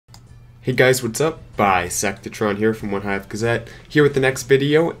Hey guys, what's up? Bisectatron here from OneHive Gazette, here with the next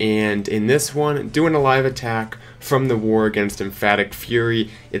video, and in this one, doing a live attack from the war against Emphatic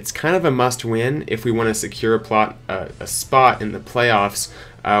Fury. It's kind of a must-win if we want to secure a spot in the playoffs.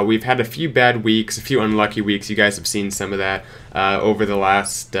 We've had a few bad weeks, a few unlucky weeks. You guys have seen some of that over the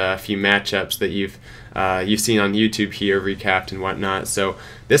last few matchups that you've seen on YouTube here, recapped and whatnot. So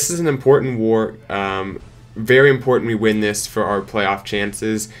this is an important war. Very important we win this for our playoff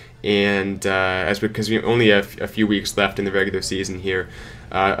chances. And because we only have a few weeks left in the regular season here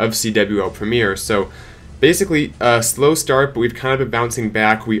of CWL Premier. So basically a slow start, but we've kind of been bouncing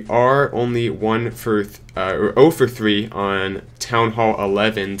back. We are only 0 for 3 on Town Hall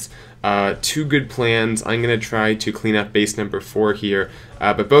 11s. Two good plans. I'm going to try to clean up base number 4 here,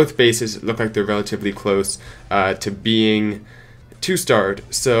 but both bases look like they're relatively close to being 2-starred.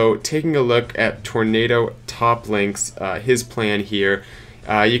 So taking a look at Tornado Top Links, his plan here.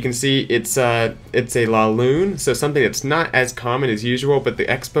 You can see it's a Laloon, so something that's not as common as usual, but the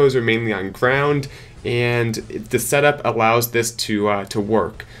expos are mainly on ground, and the setup allows this to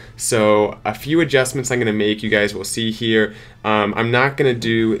work. So a few adjustments I'm going to make, you guys will see here. I'm not going to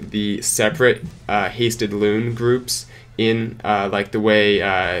do the separate hasted loon groups in like the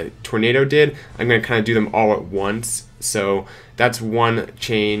way Tornado did. I'm going to kind of do them all at once. So that's one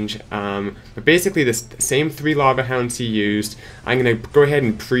change. But basically the same 3 Lava Hounds he used, I'm going to go ahead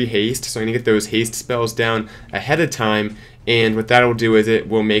and pre-haste. So I'm going to get those haste spells down ahead of time. And what that'll do is it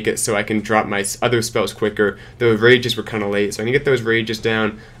will make it so I can drop my other spells quicker. The rages were kind of late, so I'm going to get those rages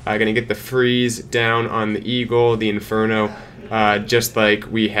down. I'm going to get the freeze down on the Eagle, the Inferno, just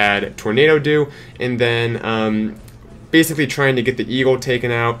like we had Tornado do. And then basically trying to get the Eagle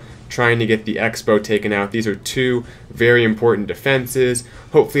taken out, trying to get the Expo taken out. These are 2 very important defenses.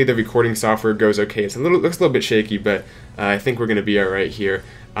 Hopefully the recording software goes okay. Looks a little bit shaky, but I think we're going to be alright here.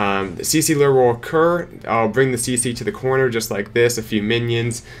 The CC lure will occur. I'll bring the CC to the corner just like this, a few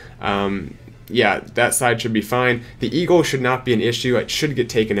minions. Yeah, that side should be fine. The Eagle should not be an issue. It should get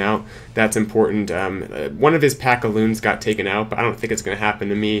taken out. That's important. One of his pack of loons got taken out, but I don't think it's going to happen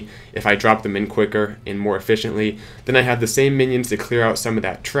to me if I drop them in quicker and more efficiently. Then I have the same minions to clear out some of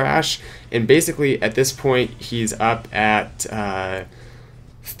that trash. And basically, at this point, he's up at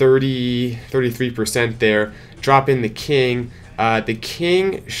 33% there. Drop in the King. The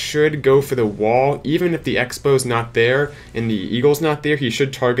King should go for the wall, even if the Expo's not there and the Eagle's not there. He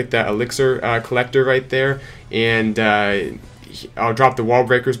should target that Elixir collector right there, and I'll drop the wall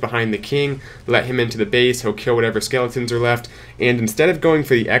breakers behind the King, let him into the base, he'll kill whatever skeletons are left, and instead of going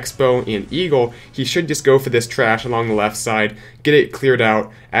for the Expo and Eagle, he should just go for this trash along the left side, get it cleared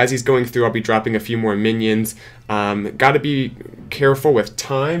out. As he's going through, I'll be dropping a few more minions. Gotta be careful with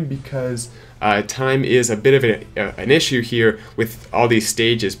time, because time is a bit of an issue here with all these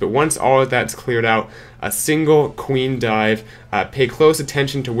stages, but once all of that's cleared out, a single queen dive. Pay close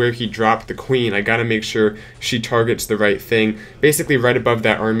attention to where he dropped the queen. I gotta make sure she targets the right thing, basically right above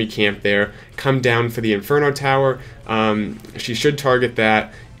that army camp there. Come down for the Inferno Tower. She should target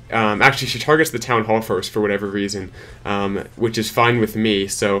that. Actually, she targets the Town Hall first for whatever reason, which is fine with me.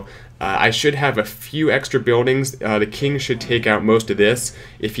 So I should have a few extra buildings. The King should take out most of this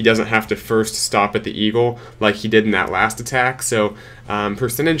if he doesn't have to first stop at the Eagle like he did in that last attack. So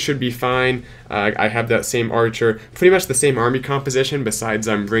percentage should be fine. I have that same archer, pretty much the same army composition, besides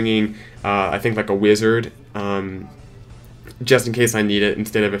I'm bringing, I think, like a wizard, just in case I need it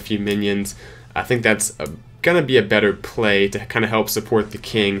instead of a few minions. I think that's gonna be a better play to kind of help support the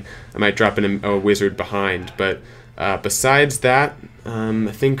King. I might drop in a wizard behind, but besides that,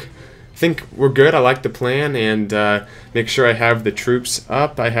 I think we're good. I like the plan, and make sure I have the troops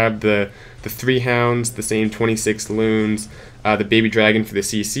up. I have the 3 hounds, the same 26 loons, the baby dragon for the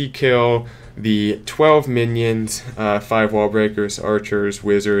CC kill, the 12 minions, 5 wall breakers, archers,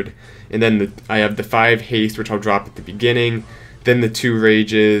 wizard, and then I have the 5 haste, which I'll drop at the beginning. Then the 2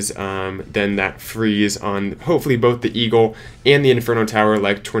 rages, then that freeze on hopefully both the Eagle and the Inferno Tower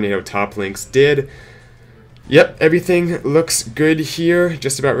like Tornado Top Links did. Yep, everything looks good here,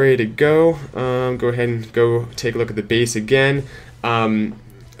 just about ready to go. Go ahead and go take a look at the base again. So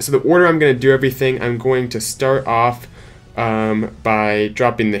the order I'm going to do everything, I'm going to start off by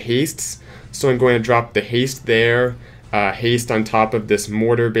dropping the hastes. So I'm going to drop the haste there, haste on top of this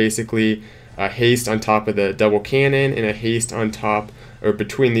mortar basically, a haste on top of the double cannon, and a haste on top or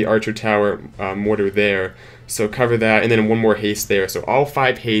between the archer tower mortar there. So cover that, and then one more haste there. So all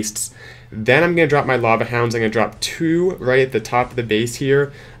 5 hastes. Then I'm going to drop my Lava Hounds. I'm going to drop 2 right at the top of the base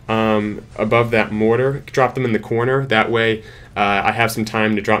here. above that mortar. Drop them in the corner. That way I have some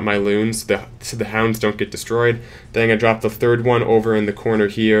time to drop my loons so the hounds don't get destroyed. Then I'm going to drop the third one over in the corner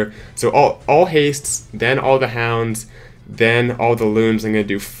here. So all hastes, then all the hounds, then all the loons. I'm going to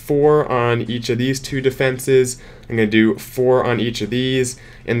do 4 on each of these 2 defenses. I'm going to do 4 on each of these.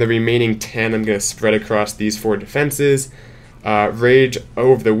 And the remaining 10 I'm going to spread across these 4 defenses. Rage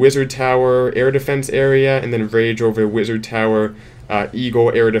over the wizard tower air defense area, and then rage over the wizard tower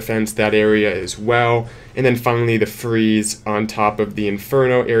eagle air defense, that area as well. And then finally the freeze on top of the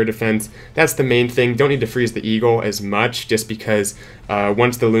inferno air defense. That's the main thing. Don't need to freeze the eagle as much, just because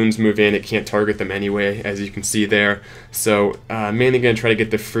once the loons move in, it can't target them anyway, as you can see there. So mainly going to try to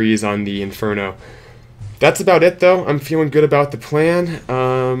get the freeze on the inferno. That's about it though. I'm feeling good about the plan.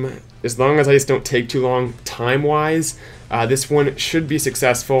 As long as I just don't take too long time-wise, this one should be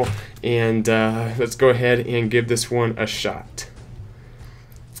successful. And let's go ahead and give this one a shot.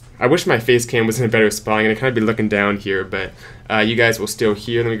 I wish my face cam was in a better spot. I'm going to kind of be looking down here, but you guys will still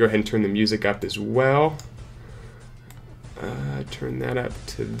hear. Let me go ahead and turn the music up as well. Turn that up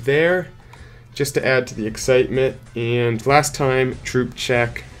to there, just to add to the excitement. And last time, troop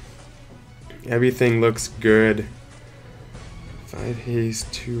check. Everything looks good. 5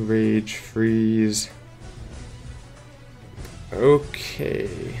 haste, 2 rage, freeze.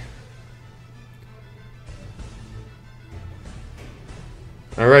 Okay.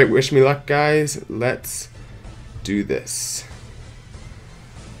 Alright, wish me luck, guys. Let's do this.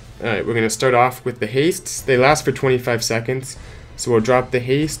 Alright, we're going to start off with the hastes. They last for 25 seconds. So we'll drop the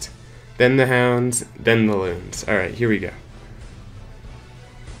haste, then the hounds, then the loons. Alright, here we go.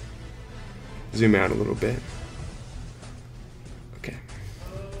 Zoom out a little bit. Okay.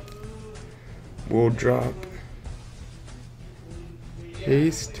 We'll drop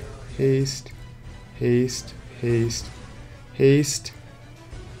haste, haste, haste, haste, haste,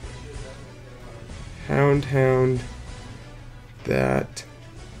 hound, hound, that,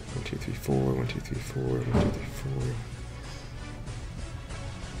 1, 2, 3, 4, 1, 2, 3, 4, 1, 2, 3, 4.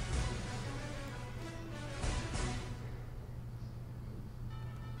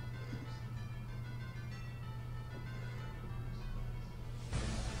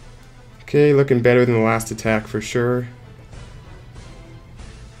 Okay, looking better than the last attack for sure.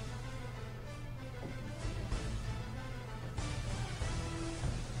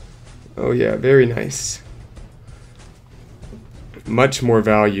 Oh yeah, very nice. Much more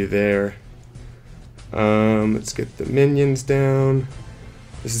value there. Let's get the minions down.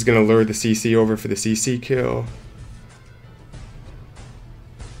 This is going to lure the CC over for the CC kill.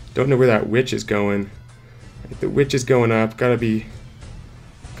 Don't know where that witch is going. The witch is going up. Gotta be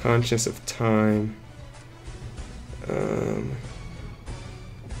conscious of time.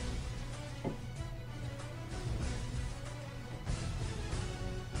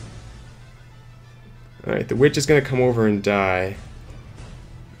 Alright, the witch is going to come over and die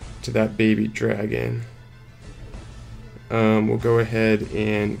to that baby dragon. We'll go ahead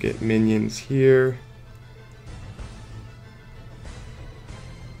and get minions here.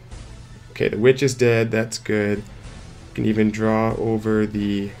 Okay, the witch is dead. That's good. You can even draw over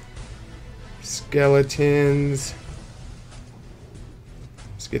the skeletons.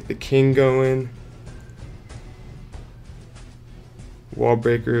 Let's get the king going. Wall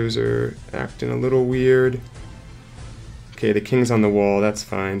breakers are acting a little weird. Okay, the king's on the wall. That's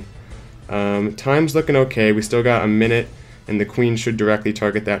fine. Time's looking okay. We still got a minute, and the queen should directly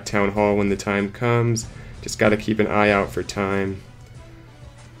target that town hall when the time comes. Just got to keep an eye out for time.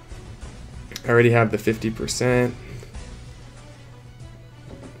 I already have the 50%.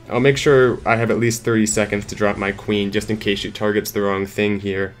 I'll make sure I have at least 30 seconds to drop my queen, just in case she targets the wrong thing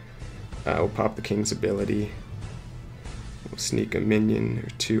here. We'll pop the king's ability. We'll sneak a minion or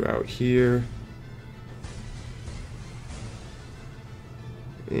 2 out here.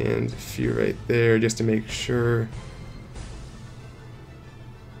 And a few right there, just to make sure.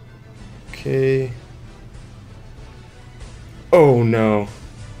 Okay. Oh no.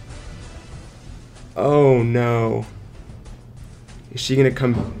 Oh no. Is she gonna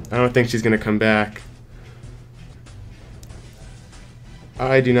come? I don't think she's gonna come back.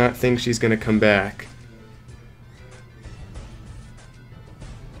 I do not think she's gonna come back.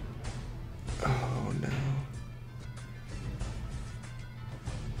 Oh no.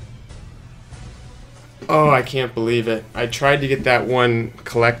 Oh, I can't believe it. I tried to get that one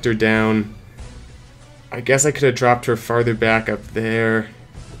collector down. I guess I could have dropped her farther back up there.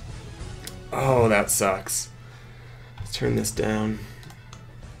 Oh, that sucks. Let's turn this down.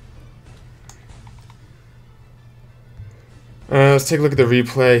 Let's take a look at the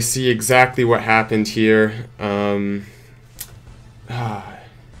replay, see exactly what happened here.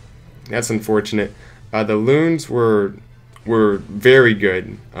 that's unfortunate. The loons were very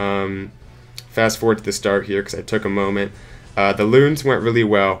good. Fast forward to the start here because I took a moment. The loons went really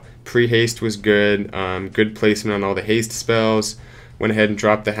well. Pre-haste was good. Good placement on all the haste spells. Went ahead and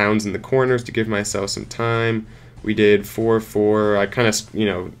dropped the hounds in the corners to give myself some time. We did 4-4. I kind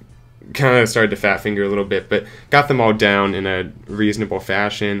of started to fat finger a little bit, but got them all down in a reasonable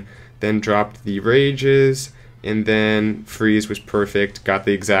fashion. Then dropped the rages, and then freeze was perfect. Got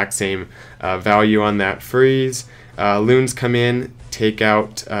the exact same value on that freeze. Loons come in, take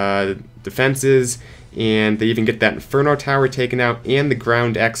out defenses, and they even get that Inferno Tower taken out and the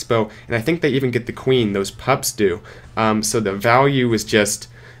Ground Expo, and I think they even get the Queen, those pups do. So the value was just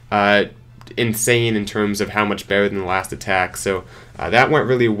insane in terms of how much better than the last attack, so that went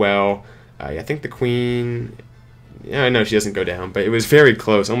really well. I think the Queen, yeah, I know she doesn't go down, but it was very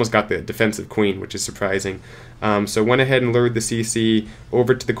close. Almost got the defensive Queen, which is surprising. So went ahead and lured the CC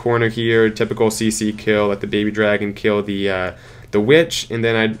over to the corner here, typical CC kill, let the baby dragon kill the witch, and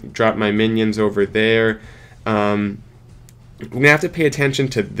then I dropped my minions over there. We're going to have to pay attention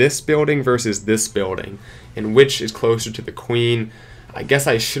to this building versus this building, and which is closer to the Queen. I guess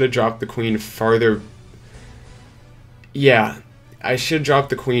I should have dropped the Queen farther. Yeah, I should drop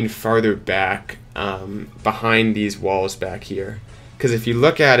the Queen farther back behind these walls back here. Because if you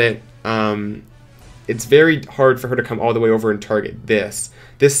look at it, it's very hard for her to come all the way over and target this.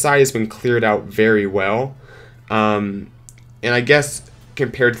 This side has been cleared out very well. And I guess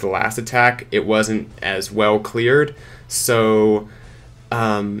compared to the last attack, it wasn't as well cleared. So,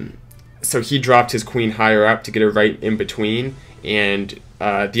 so he dropped his Queen higher up to get her right in between, and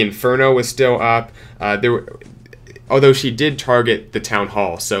the Inferno was still up. Although she did target the Town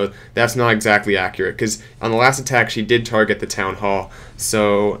Hall, so that's not exactly accurate, because on the last attack she did target the Town Hall.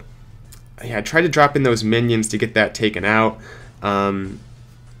 So yeah, I tried to drop in those minions to get that taken out.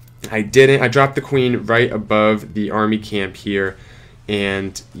 I didn't. I dropped the Queen right above the army camp here,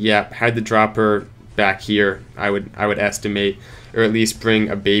 and yeah, had to drop her back here. I would estimate, or at least bring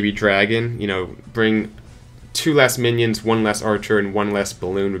a baby dragon. You know, bring 2 less minions, 1 less archer, and 1 less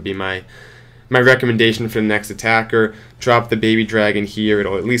balloon would be my recommendation for the next attacker. Drop the baby dragon here.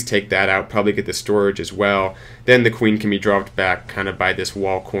 It'll at least take that out. Probably get the storage as well. Then the Queen can be dropped back kind of by this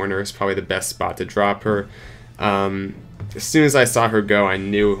wall corner. It's probably the best spot to drop her. As soon as I saw her go, I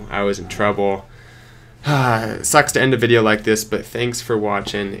knew I was in trouble. It sucks to end a video like this, but thanks for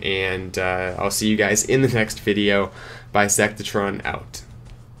watching, and I'll see you guys in the next video. Bisectatron out.